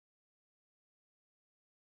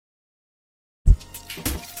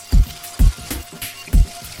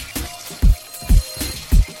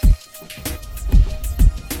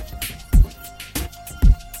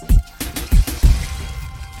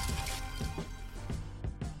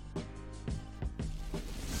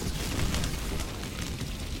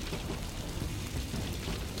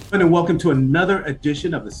And welcome to another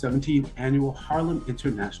edition of the 17th Annual Harlem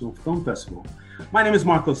International Film Festival. My name is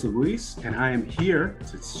Marcos Luis, and I am here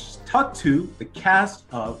to talk to the cast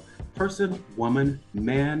of Person, Woman,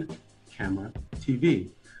 Man, Camera, TV.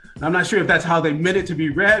 And I'm not sure if that's how they meant it to be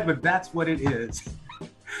read, but that's what it is.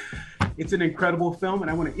 It's an incredible film,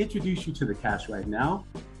 and I want to introduce you to the cast right now.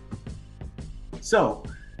 So,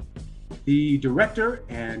 the director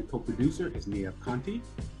and co-producer is Nia Conti.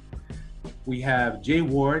 We have Jay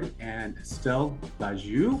Ward and Estelle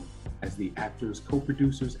Lajou as the actors,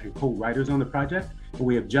 co-producers, and co-writers on the project. And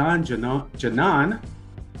we have John Janan,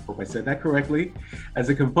 hope I said that correctly, as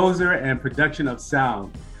a composer and production of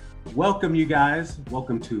sound. Welcome, you guys.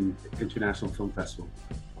 Welcome to the International Film Festival,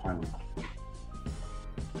 Harlem.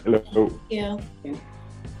 Hello. Yeah.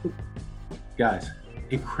 Guys,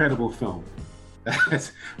 incredible film.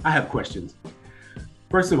 I have questions.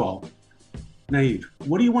 First of all, Naive,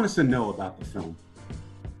 what do you want us to know about the film?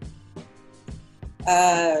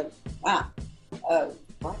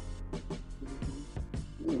 What?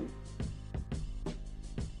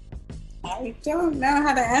 I don't know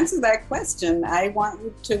how to answer that question. I want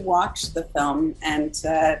you to watch the film and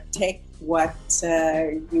take what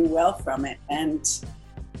you will from it and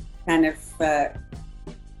kind of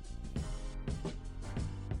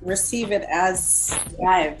receive it as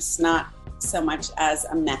lives, not so much as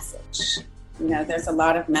a message. You know, there's a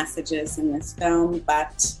lot of messages in this film,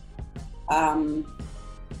 but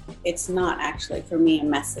it's not actually, for me, a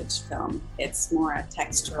message film. It's more a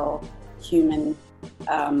textural, human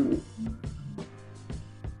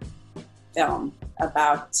film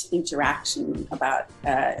about interaction, about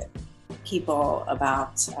people,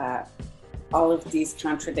 about all of these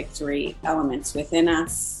contradictory elements within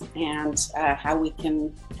us and how we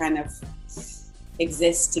can kind of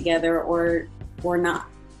exist together or not.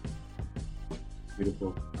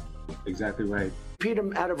 Beautiful. Exactly right. Repeat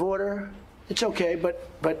them out of order. It's okay,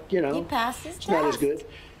 but you know, He passed his it's not as good.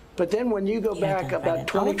 But then when you go back about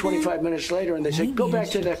 20, 25 minutes later and they say, go back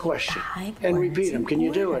to that question and repeat them. Can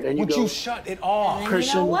you do it? And you Would go, you shut it off? person,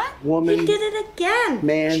 you know what? woman, He did it again.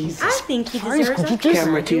 man, I think he deserves a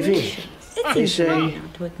camera, TV. They It's say,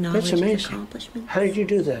 important to acknowledge that's his amazing. accomplishments. How did you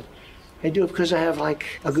do that? I do it because I have like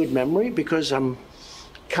a good memory, because I'm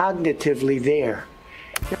cognitively there.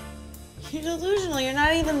 You're delusional. You're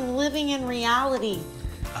not even living in reality.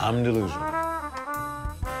 I'm delusional.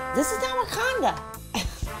 This is not Wakanda.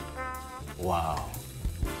 Wow.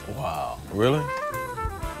 Wow. Really?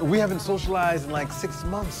 We haven't socialized in like 6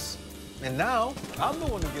 months. And now, I'm the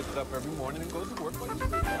one who gets up every morning and goes to work.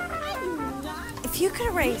 If you could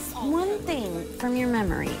erase one thing from your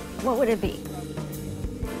memory, what would it be?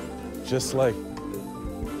 Just like,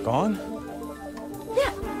 gone?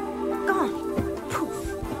 Yeah, gone. Poof.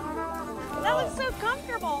 That looks so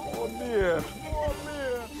comfortable. Oh, dear. Oh,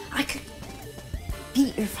 dear. I could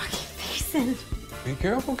beat your fucking face in. Be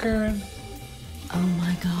careful, Karen. Oh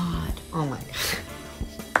my God. Oh my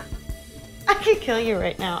God. I could kill you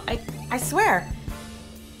right now. I swear.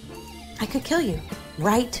 I could kill you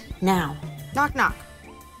right now. Knock, knock.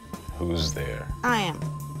 Who's there? I am.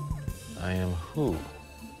 I am who?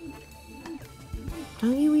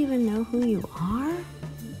 Don't you even know who you are?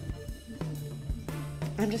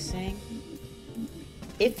 I'm just saying.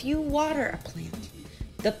 If you water a plant,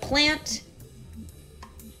 the plant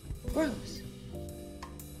grows.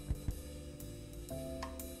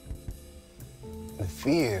 The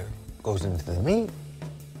fear goes into the meat,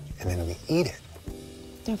 and then we eat it.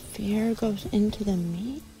 The fear goes into the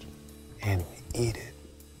meat? And we eat it.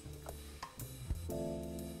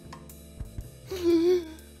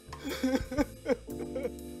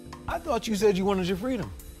 I thought you said you wanted your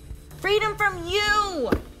freedom. Freedom from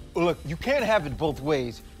you! Look, you can't have it both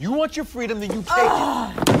ways. You want your freedom, then you take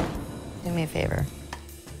it. Do me a favor.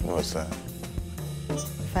 What's that?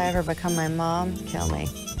 If I ever become my mom, kill me.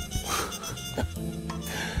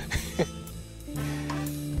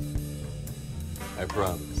 I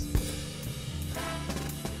promise.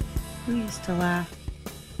 We used to laugh.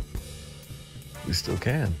 We still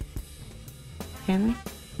can. Can we?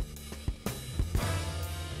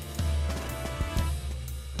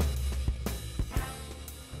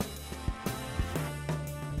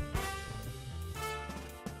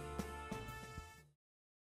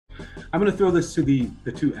 I'm going to throw this to the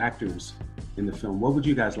two actors in the film. What would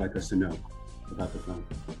you guys like us to know about the film?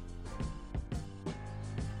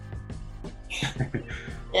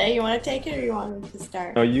 Yeah, you want to take it or you want me to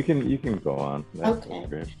start? No, you can go on. That's Okay.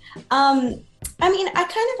 great. I mean, I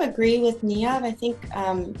kind of agree with Niamh. I think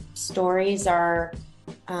stories are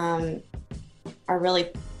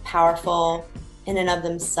really powerful in and of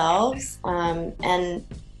themselves, and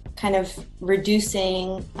kind of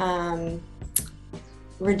reducing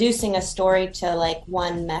a story to like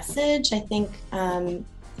one message, I think,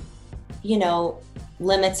 you know,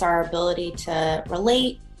 limits our ability to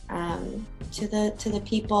relate to the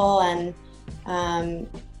people and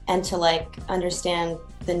to like understand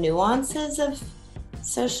the nuances of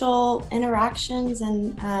social interactions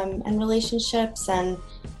and relationships. And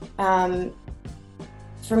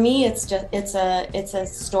for me, it's a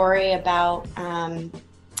story about a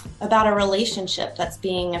relationship that's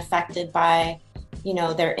being affected by, you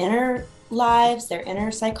know, their inner lives, their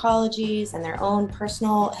inner psychologies, and their own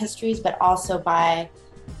personal histories, but also by,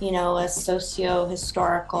 you know, a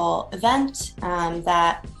socio-historical event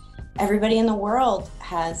that everybody in the world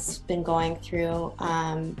has been going through,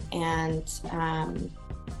 and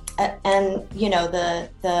you know,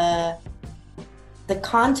 the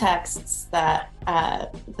contexts that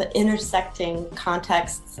the intersecting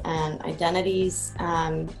contexts and identities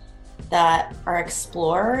that are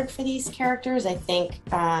explored for these characters. I think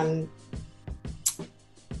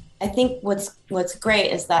what's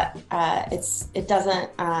great is that it doesn't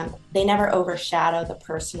they never overshadow the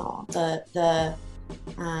personal, the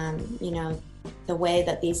you know, the way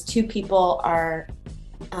that these two people are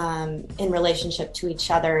in relationship to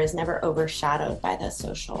each other is never overshadowed by the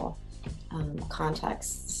social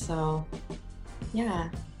context. So yeah.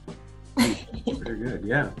 Very good.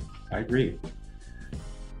 Yeah, I agree.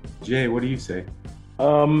 Jay, what do you say?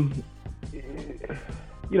 You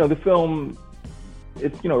know, the film,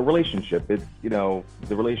 it's, you know, a relationship. It's, you know,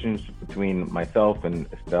 the relationship between myself and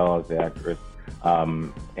Estelle as the actress,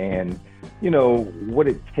 and, you know, what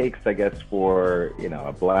it takes, I guess, for, you know,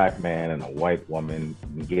 a Black man and a white woman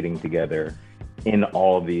getting together in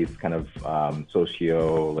all these kind of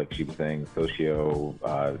like she was saying,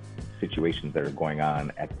 situations that are going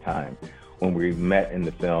on at the time. When we met in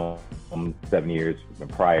the film 7 years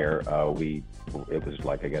prior, it was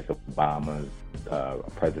like, I guess, Obama's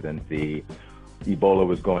presidency, Ebola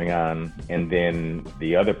was going on, and then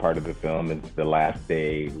the other part of the film is the last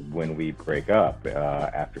day when we break up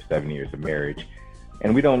after 7 years of marriage.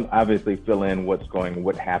 And we don't obviously fill in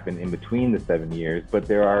what happened in between the 7 years, but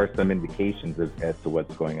there are some indications as to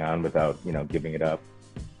what's going on without, you know, giving it up.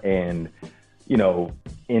 And, you know,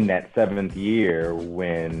 in that 7th year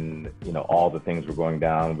when, you know, all the things were going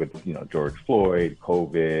down with, you know, George Floyd,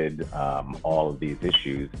 COVID, all of these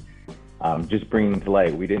issues, just bringing to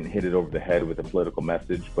light, we didn't hit it over the head with a political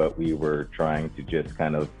message, but we were trying to just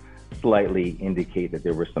kind of slightly indicate that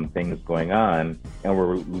there were some things going on, and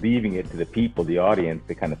we're leaving it to the people, the audience,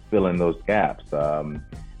 to kind of fill in those gaps,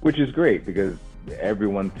 which is great because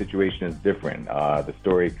everyone's situation is different. The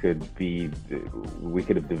story could be, we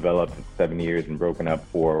could have developed 7 years and broken up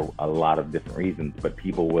for a lot of different reasons, but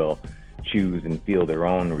people will choose and feel their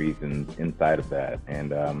own reasons inside of that.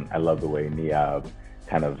 And I love the way Niamh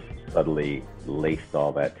kind of subtly laced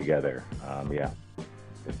all that together. Yeah, I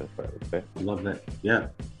guess that's what I would say. I love that. Yeah.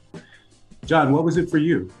 John, what was it for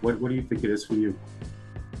you? What do you think it is for you?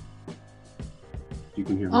 You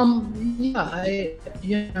can hear me.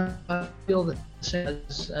 Yeah, I feel the same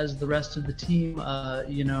as the rest of the team,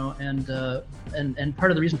 you know, and part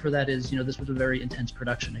of the reason for that is, you know, this was a very intense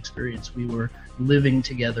production experience. We were living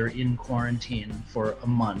together in quarantine for a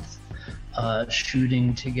month,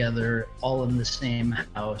 shooting together, all in the same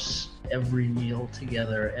house, every meal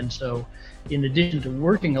together. And so in addition to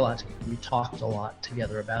working a lot together, we talked a lot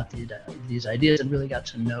together about these ideas and really got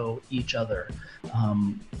to know each other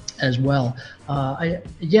as well.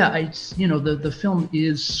 You know, the film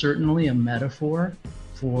is certainly a metaphor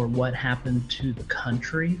for what happened to the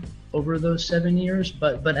country over those 7 years,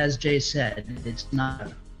 but as Jay said, it's not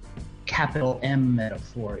a capital M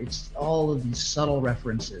metaphor. It's all of these subtle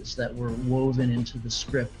references that were woven into the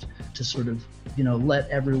script to sort of, you know, let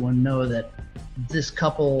everyone know that this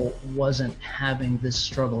couple wasn't having this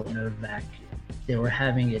struggle in a vacuum. They were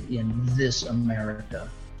having it in this America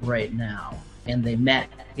right now. And they met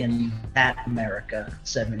in that America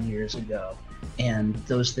 7 years ago. And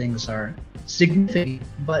those things are significant.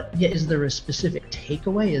 But yeah, is there a specific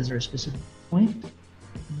takeaway? Is there a specific point?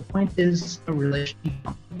 The point is a relationship.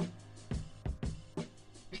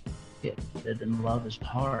 And love is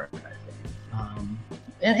hard, I think.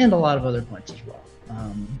 And a lot of other points as well.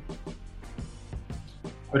 I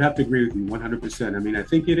would have to agree with you 100%. I mean, I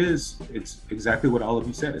think it's exactly what all of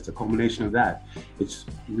you said. It's a culmination of that. It's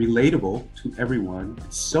relatable to everyone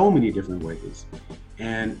in so many different ways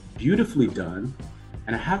and beautifully done.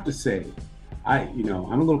 And I have to say, I'm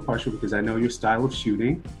a little partial because I know your style of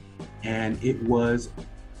shooting, and it was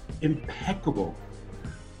impeccable.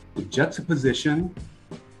 The juxtaposition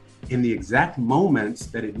in the exact moments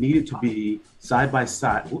that it needed to be side by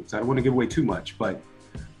side. Oops, I don't want to give away too much, but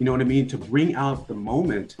you know what I mean? To bring out the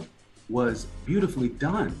moment was beautifully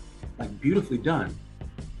done, like beautifully done.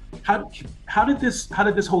 How did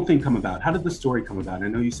this whole thing come about? How did the story come about? I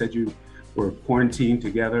know you said you were quarantined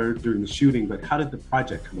together during the shooting, but how did the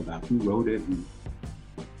project come about? Who wrote it? And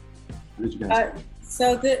how did you guys?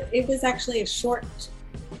 It was actually a short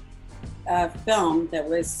film that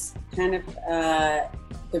was kind of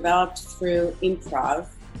developed through improv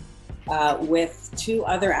with two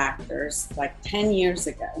other actors like 10 years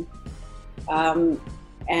ago.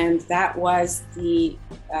 And that was the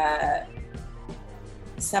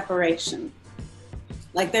separation.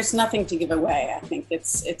 Like, there's nothing to give away. I think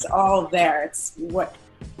it's all there. It's what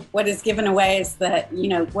is given away is that, you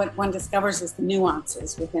know, what one discovers is the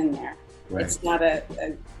nuances within there. Right. It's not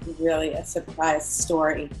really a surprise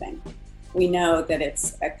story thing. We know that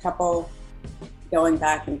it's a couple going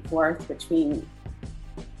back and forth between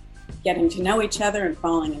getting to know each other and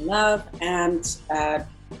falling in love and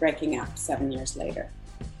breaking up 7 years later.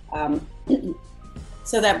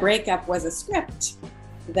 So that breakup was a script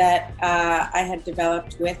that I had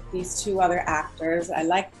developed with these two other actors. I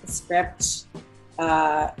liked the script,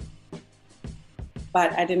 but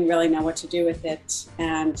I didn't really know what to do with it.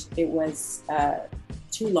 And it was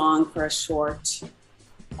too long for a short.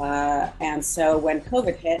 And so when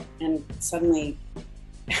COVID hit and suddenly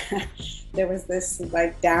there was this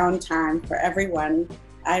like downtime for everyone,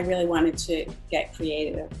 I really wanted to get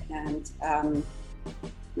creative and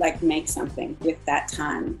like make something with that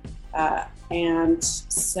time. And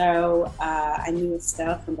so I knew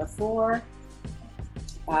Estelle from before.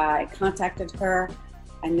 I contacted her.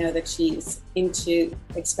 I know that she's into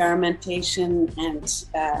experimentation and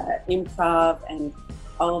improv and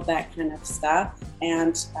all of that kind of stuff.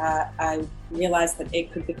 And I realized that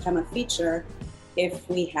it could become a feature if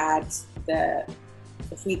we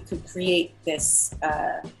could create this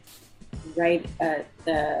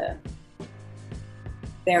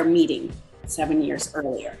their meeting 7 years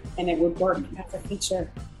earlier, and it would work as a feature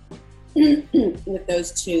with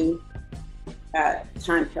those two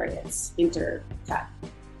time periods intercut.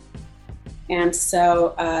 And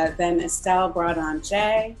so then Estelle brought on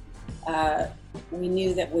Jay. We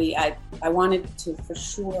knew that I wanted to for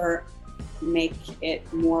sure make it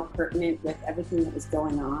more pertinent with everything that was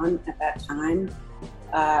going on at that time.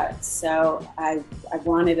 So I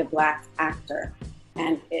wanted a Black actor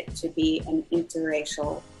and it to be an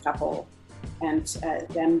interracial couple and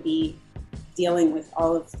them be dealing with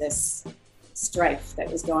all of this strife that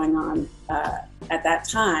was going on at that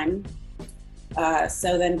time.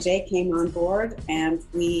 So then Jay came on board and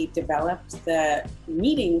we developed the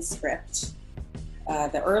meeting script,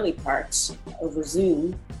 the early part over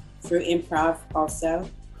Zoom through improv also,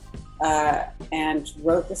 and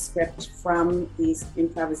wrote the script from these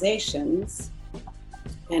improvisations.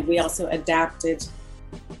 And we also adapted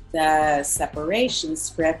the separation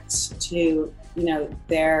script to, you know,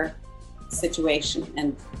 their situation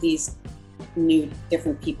and these new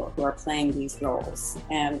different people who are playing these roles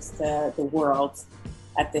and the world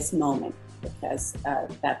at this moment, because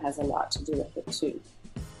that has a lot to do with it too.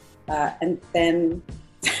 And then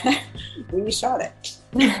we shot it.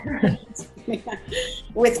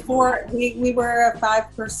 With we were a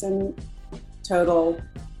 5-person total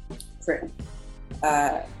crew.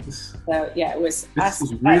 So yeah, it was us.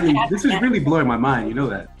 This is really blowing my mind. You know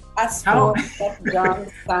that. Us four,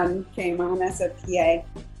 John's son came on as a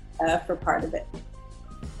PA for part of it.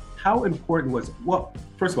 How important was it? Well,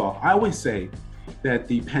 first of all, I always say that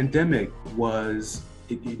the pandemic was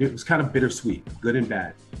it was kind of bittersweet, good and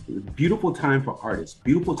bad. It was a beautiful time for artists,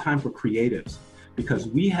 beautiful time for creatives, because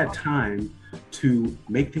we had time to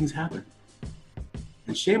make things happen.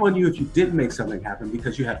 And shame on you if you didn't make something happen,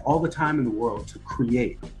 because you had all the time in the world to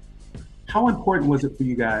create. How important was it for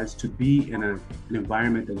you guys to be in an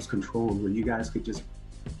environment that was controlled, where you guys could just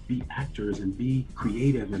be actors and be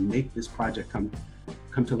creative and make this project come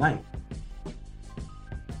to life?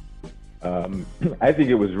 I think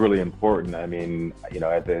it was really important. I mean, you know,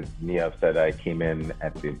 as Neov said, I came in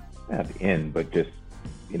at the end, but just,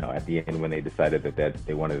 you know, at the end when they decided that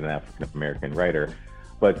they wanted an African-American writer.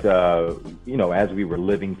 But, you know, as we were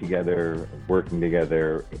living together, working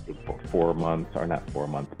together for 4 months, or not 4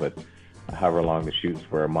 months, but however long the shoots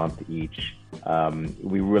were, a month each,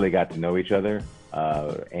 we really got to know each other.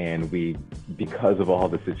 And we, because of all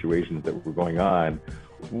the situations that were going on,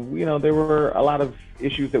 you know, there were a lot of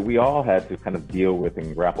issues that we all had to kind of deal with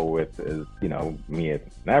and grapple with, as, you know, me as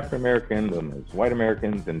an African American, them as white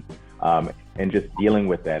Americans, and and just dealing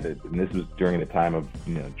with that. And this was during the time of,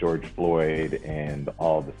 you know, George Floyd and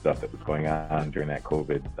all the stuff that was going on during that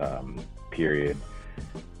COVID period.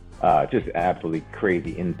 Just absolutely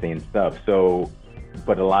crazy, insane stuff. So,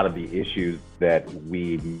 but a lot of the issues that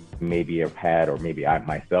we maybe have had, or maybe I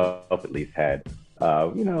myself at least had,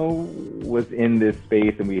 you know, was in this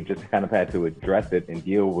space, and we just kind of had to address it and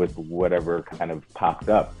deal with whatever kind of popped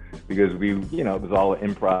up, because we, you know, it was all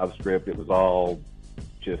an improv script. It was all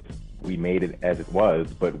just, we made it as it was,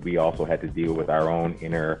 but we also had to deal with our own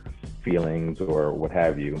inner feelings or what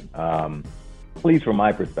have you. At least from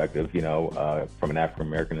my perspective, you know, from an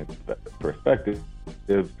African-American perspective.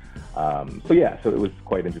 So yeah, so it was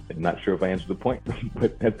quite interesting. Not sure if I answered the point,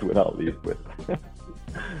 but that's what I'll leave with.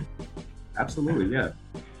 Absolutely, yeah.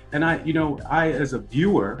 And I, you know, as a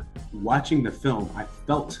viewer watching the film, I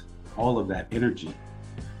felt all of that energy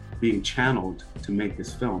being channeled to make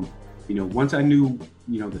this film. You know, once I knew,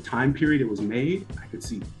 you know, the time period it was made, I could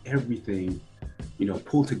see everything, you know,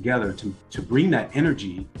 pulled together to bring that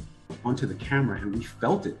energy onto the camera, and we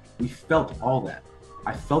felt it. We felt all that.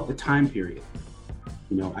 I felt the time period.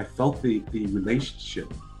 You know, I felt the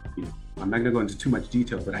relationship. You know, I'm not gonna go into too much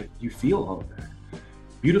detail, but you feel all of that.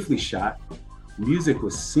 Beautifully shot. Music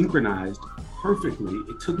was synchronized perfectly.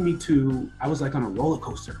 It took me to, I was like on a roller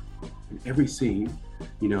coaster in every scene,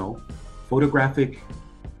 you know, photographic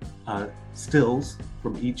stills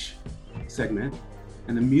from each segment,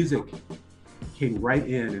 and the music came right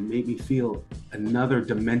in and made me feel another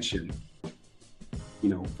dimension, you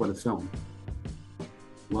know, for the film.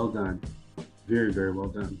 Well done. Very, very well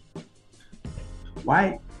done.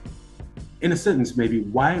 Why, in a sentence maybe,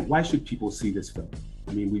 why should people see this film?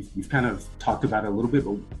 I mean, we've kind of talked about it a little bit,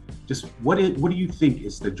 but just what do you think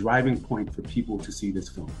is the driving point for people to see this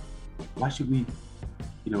film? Why should we,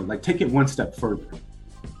 you know, like take it one step further?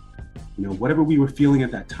 You know, whatever we were feeling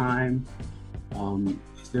at that time,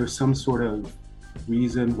 is there some sort of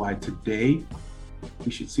reason why today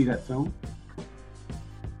we should see that film?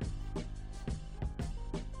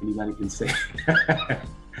 Anybody can say.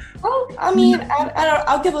 Well, I mean,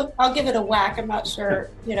 I'll give it a whack. I'm not sure,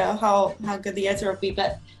 you know, how good the answer will be,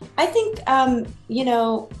 but I think, you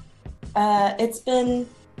know,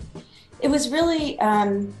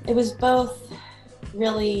 it was both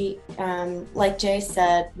really, like Jay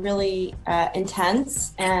said, really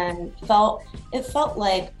intense, and it felt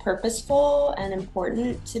like purposeful and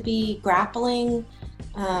important to be grappling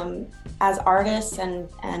as artists and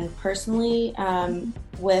personally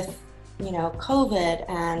with, you know, COVID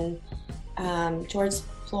and George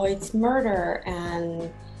Floyd's murder, and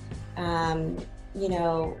you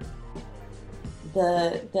know,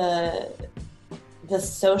 the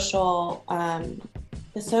social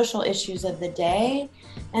issues of the day.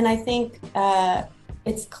 And I think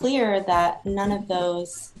it's clear that none of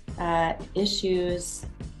those issues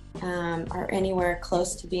are anywhere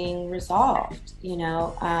close to being resolved, you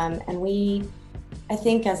know, and I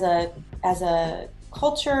think as a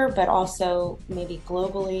culture, but also maybe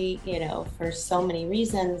globally, you know, for so many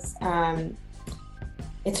reasons,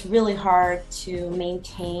 it's really hard to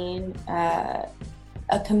maintain a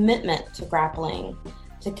commitment to grappling,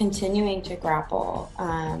 to continuing to grapple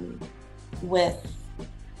with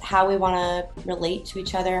how we want to relate to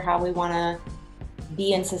each other, how we want to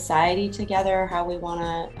be in society together, how we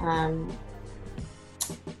want to,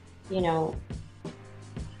 you know,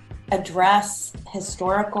 address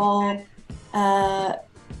historical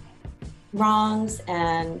wrongs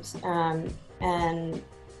and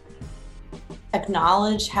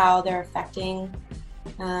acknowledge how they're affecting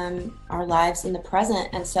our lives in the present.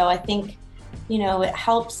 And so I think, you know, it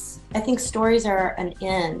helps. I think stories are an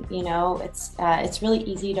in, you know, it's really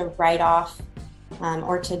easy to write off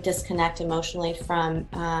or to disconnect emotionally from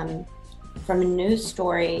a news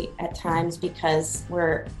story at times, because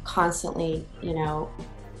we're constantly, you know,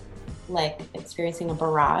 like experiencing a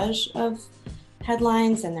barrage of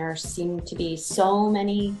headlines, and there seem to be so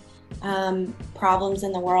many problems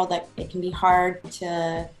in the world that it can be hard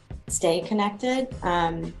to stay connected.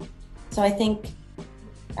 So I think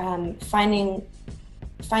finding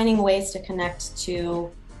ways to connect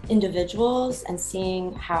to individuals and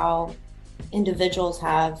seeing how individuals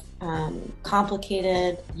have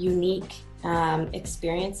complicated, unique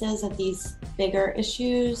experiences of these bigger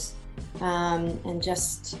issues, and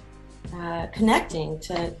just connecting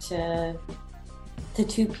to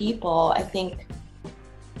two people, I think,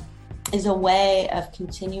 is a way of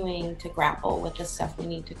continuing to grapple with the stuff we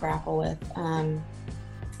need to grapple with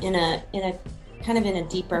in a kind of in a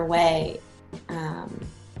deeper way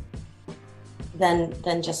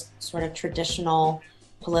than just sort of traditional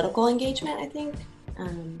political engagement, I think.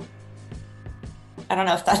 I don't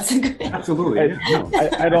know if that's a good. Absolutely.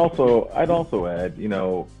 I'd also add,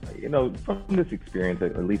 from this experience,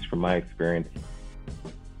 at least from my experience,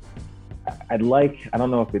 I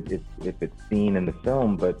don't know if it's seen in the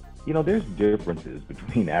film, but there's differences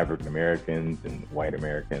between African Americans and white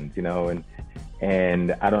Americans,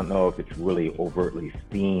 and I don't know if it's really overtly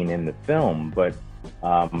seen in the film, but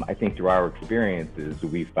I think through our experiences,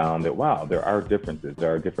 we found that, wow, there are differences.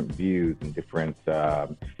 There are different views and different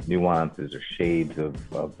nuances or shades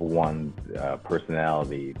of one's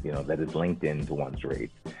personality, that is linked into one's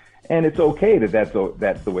race. And it's okay that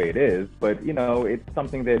that's the way it is, but, it's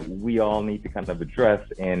something that we all need to kind of address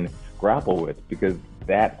and grapple with, because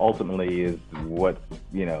that ultimately is what's,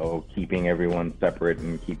 keeping everyone separate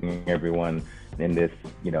and keeping everyone in this,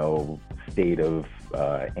 state of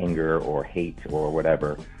anger or hate or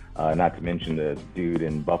whatever. Not to mention the dude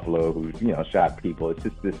in Buffalo who, shot people. It's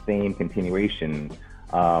just the same continuation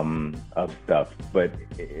of stuff. But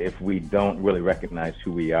if we don't really recognize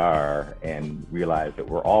who we are and realize that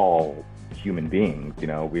we're all human beings,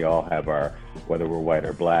 we all have whether we're white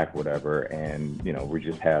or black, whatever, and, we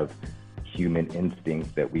just have human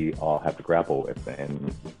instincts that we all have to grapple with,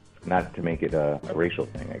 and not to make it a racial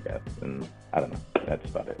thing, I guess. And I don't know, that's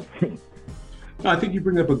about it. No, I think you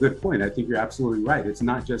bring up a good point. I think you're absolutely right. It's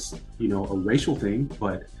not just, a racial thing,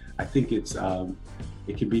 but I think it's,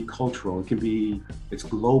 it can be cultural. It's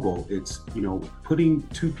global. It's, putting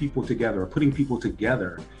two people together or putting people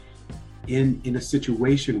together in a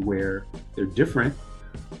situation where they're different,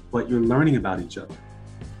 but you're learning about each other.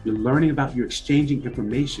 You're exchanging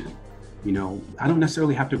information. I don't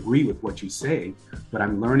necessarily have to agree with what you say, but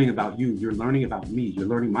I'm learning about you. You're learning about me. You're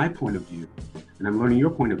learning my point of view, and I'm learning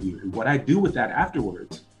your point of view. And what I do with that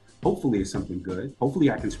afterwards, hopefully, is something good.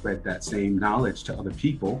 Hopefully, I can spread that same knowledge to other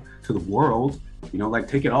people, to the world,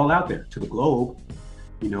 take it all out there, to the globe,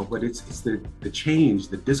 but it's the change,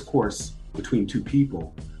 the discourse between two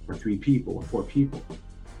people or three people or four people.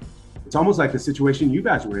 It's almost like the situation you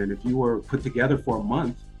guys were in. If you were put together for a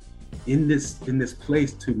month in this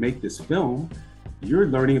place to make this film, you're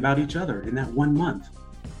learning about each other in that 1 month.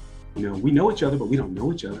 We know each other, but we don't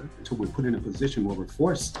know each other until we're put in a position where we're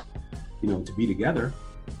forced, to be together.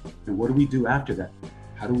 And what do we do after that?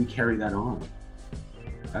 How do we carry that on?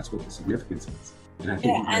 That's what the significance is. And I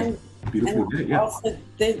think you guys beautifully did it. Yeah. Also,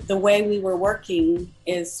 the way we were working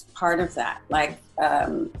is part of that. Like,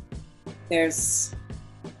 there's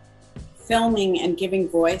filming and giving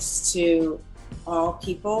voice to all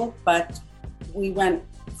people, but we went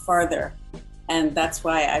further, and that's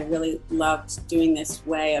why I really loved doing this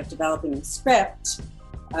way of developing the script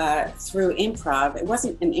through improv. It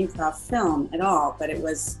wasn't an improv film at all, but it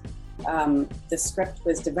was the script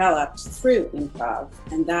was developed through improv,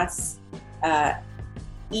 and thus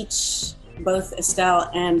both Estelle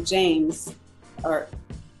and James, or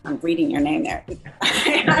I'm reading your name there.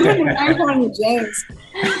 I'm calling you James,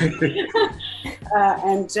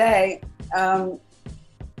 and Jay.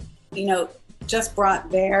 Just brought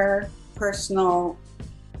their personal,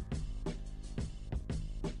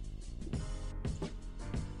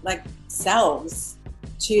 selves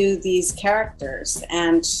to these characters,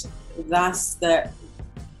 and thus the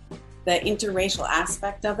interracial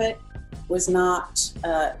aspect of it was not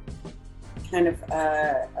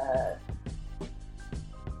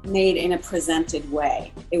made in a presented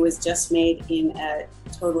way. It was just made in a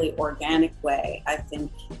totally organic way, I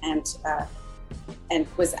think, and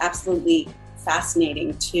was absolutely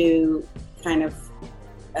fascinating to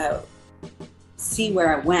see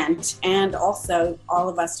where it went. And also all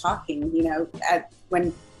of us talking,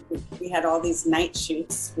 when we had all these night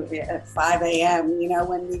shoots at 5 a.m.,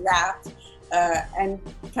 when we wrapped, and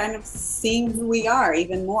kind of seeing who we are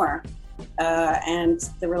even more, and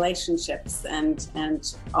the relationships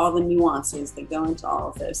and all the nuances that go into all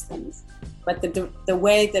of those things. But the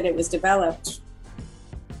way that it was developed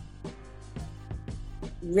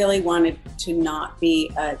really wanted to not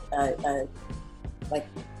be a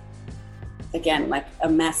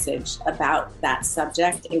message about that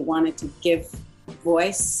subject. It wanted to give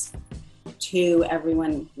voice to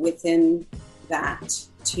everyone within that,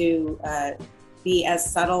 to be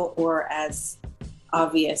as subtle or as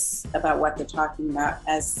obvious about what they're talking about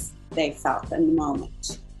as they felt in the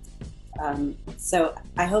moment. So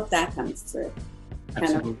I hope that comes through.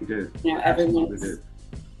 Absolutely did. Everyone's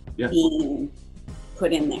being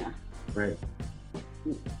put in there. Right.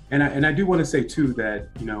 And I do want to say too that,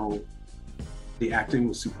 the acting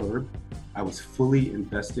was superb. I was fully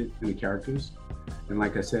invested in the characters. And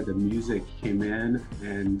like I said, the music came in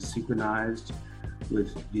and synchronized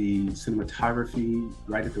with the cinematography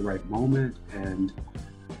right at the right moment. And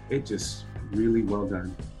it just really well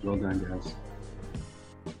done. Well done, guys.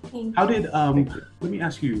 How did let me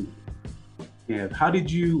ask you, how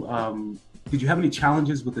did you have any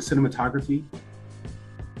challenges with the cinematography?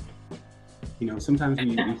 You know, sometimes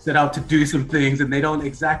we set out to do some things and they don't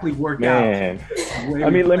exactly work out. I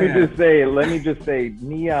mean, let me just say,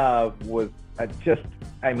 Niamh was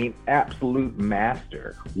absolute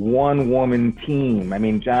master. One woman team. I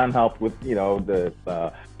mean, John helped with, the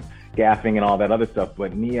gaffing and all that other stuff,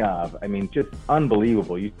 but Niamh, just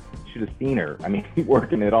unbelievable. You should have seen her.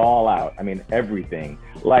 Working it all out. Everything.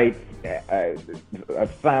 Lights,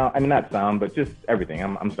 sound, not sound, but just everything.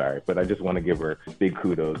 I'm sorry, but I just want to give her big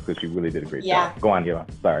kudos because she really did a great job. Go on, Niamh.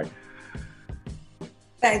 Sorry.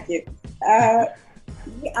 Thank you.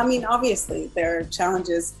 Obviously, there are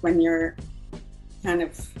challenges when you're kind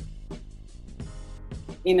of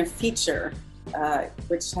in a feature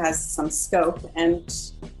which has some scope,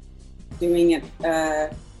 and doing it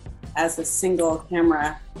as a single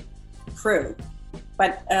camera crew.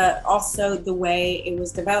 But also the way it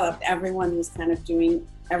was developed, everyone was kind of doing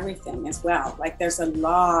everything as well. Like there's a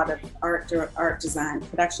lot of art design,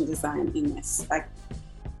 production design in this, like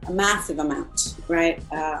a massive amount, right?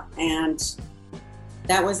 And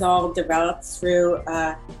that was all developed through,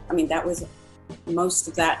 most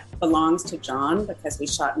of that belongs to John because we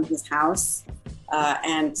shot in his house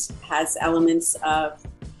and has elements of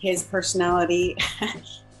his personality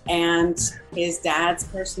and his dad's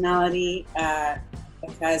personality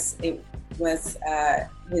because it was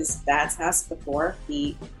his dad's house before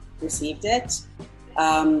he received it.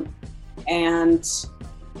 And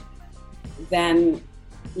then,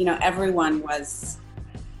 everyone was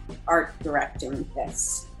art directing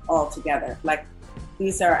this all together. Like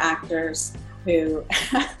these are actors who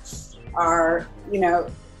are,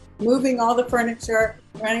 moving all the furniture,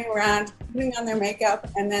 running around, putting on their makeup,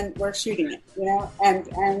 and then we're shooting it,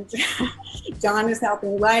 and John is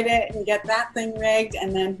helping light it and get that thing rigged,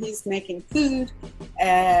 and then he's making food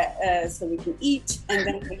so we can eat, and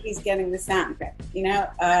then he's getting the sound right,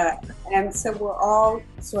 and so we're all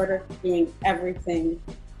sort of doing everything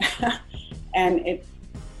and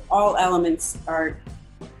all elements are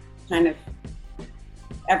kind of,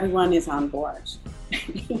 everyone is on board.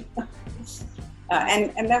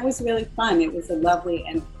 And that was really fun. It was a lovely,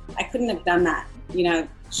 and I couldn't have done that,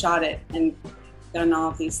 shot it and done all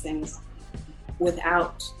of these things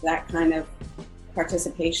without that kind of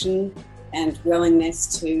participation and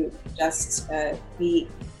willingness to just be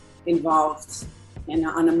involved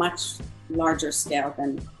on a much larger scale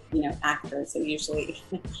than, actors are usually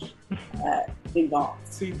involved.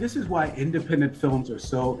 See, this is why independent films are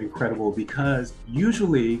so incredible, because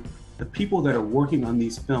usually the people that are working on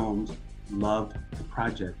these films love the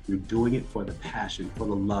project. You're doing it for the passion, for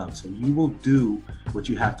the love. So you will do what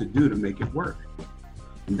you have to do to make it work.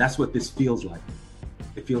 And that's what this feels like.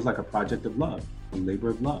 It feels like a project of love, a labor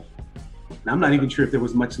of love. Now, I'm not even sure if there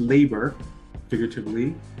was much labor,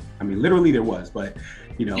 figuratively. Literally there was, but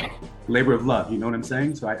labor of love, you know what I'm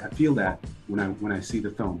saying? So I feel that when I see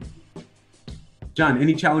the film. John,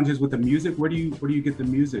 any challenges with the music? Where do you get the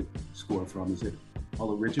music score from? Is it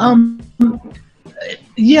all original?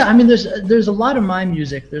 Yeah, there's a lot of my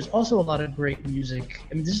music. There's also a lot of great music.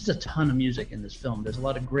 This is a ton of music in this film. There's a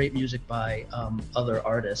lot of great music by other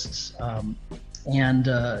artists.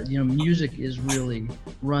 Music is really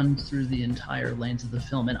run through the entire length of the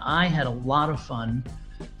film. And I had a lot of fun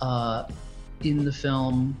in the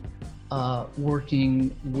film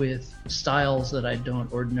working with styles that I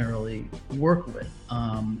don't ordinarily work with.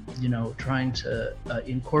 Trying to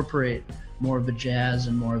incorporate more of a jazz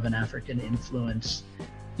and more of an African influence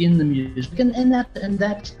in the music, and that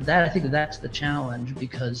I think that's the challenge,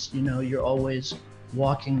 because you're always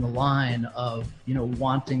walking the line of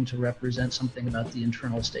wanting to represent something about the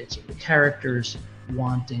internal states of the characters,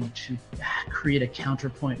 wanting to create a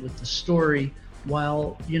counterpoint with the story,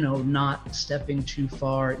 while not stepping too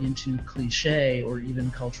far into cliche or even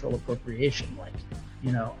cultural appropriation. Like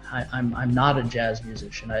I'm not a jazz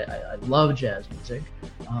musician. I love jazz music.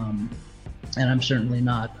 And I'm certainly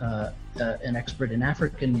not an expert in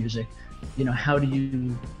African music. How do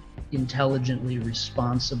you intelligently,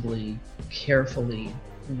 responsibly, carefully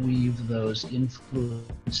weave those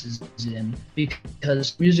influences in?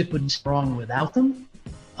 Because music would be strong without them,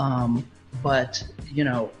 but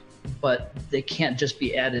they can't just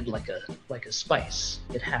be added like a spice.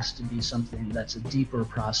 It has to be something that's a deeper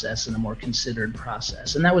process and a more considered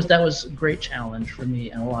process. And that was a great challenge for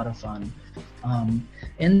me and a lot of fun.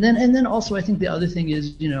 And then also I think the other thing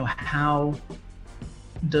is, how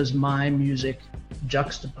does my music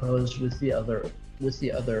juxtapose with the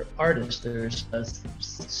other artists? There's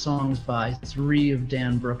songs by 3 of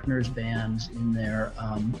Dan Bruckner's bands in there.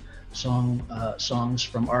 songs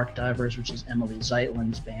from Arcdivers, which is Emily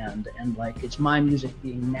Zeitlin's band, and like it's my music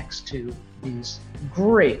being next to these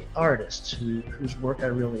great artists whose work I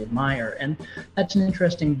really admire, and that's an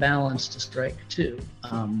interesting balance to strike too.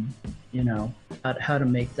 You know, about how to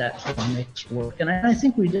make that sort of mix work. And I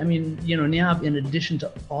think Niamh, in addition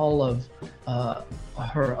to all of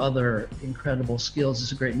her other incredible skills,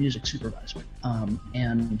 is a great music supervisor.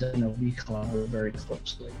 And we collaborate very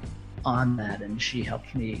closely on that, and she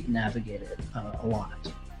helped me navigate it a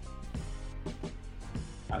lot.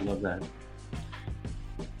 I love that.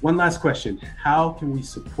 One last question. How can we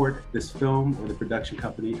support this film or the production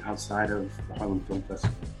company outside of the Harlem Film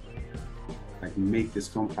Festival? Like make this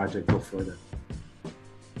film project go further? You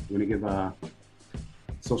want to give a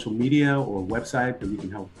social media or website that we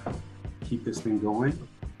can help keep this thing going?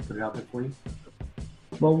 Put it out there for you.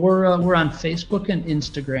 Well, we're on Facebook and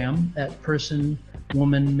Instagram at Person,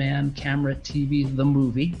 Woman, Man, Camera, TV, the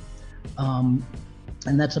movie, and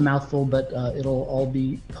that's a mouthful, but it'll all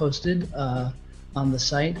be posted on the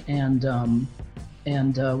site, and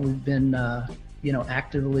we've been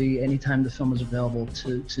actively, anytime the film is available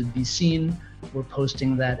to be seen, we're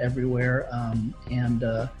posting that everywhere, and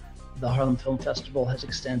the Harlem Film Festival has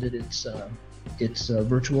extended its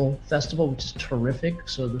virtual festival, which is terrific.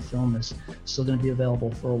 So the film is still going to be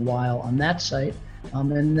available for a while on that site,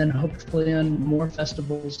 and then hopefully on more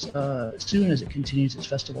festivals soon as it continues its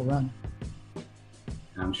festival run.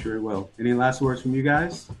 I'm sure it will. Any last words from you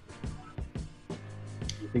guys?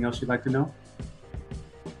 Anything else you'd like to know?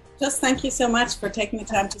 Just thank you so much for taking the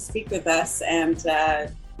time to speak with us and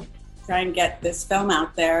try and get this film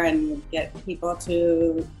out there and invite people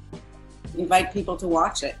to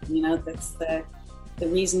watch it. That's the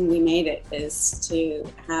reason we made it, is to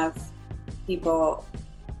have people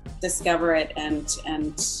discover it, and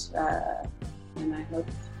I hope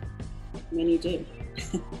many do.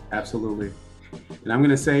 Absolutely. And I'm going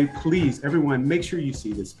to say, please, everyone, make sure you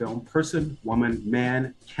see this film, Person, Woman,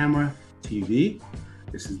 Man, Camera, TV.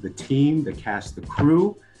 This is the team, the cast, the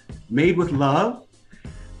crew, made with love.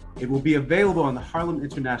 It will be available on the Harlem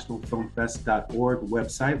International Filmfest.org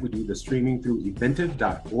website. We do the streaming through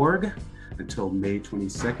eventive.org until May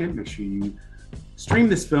 22nd. Make sure you stream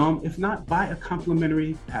this film. If not, buy a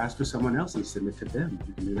complimentary pass for someone else and send it to them.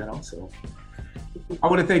 You can do that also. I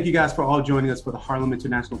want to thank you guys for all joining us for the Harlem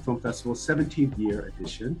International Film Festival 17th year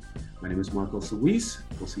edition. My name is Marcos Luis.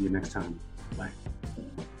 We'll see you next time. Bye.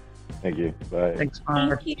 Thank you. Bye. Thanks,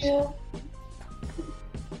 Mark. Thank you.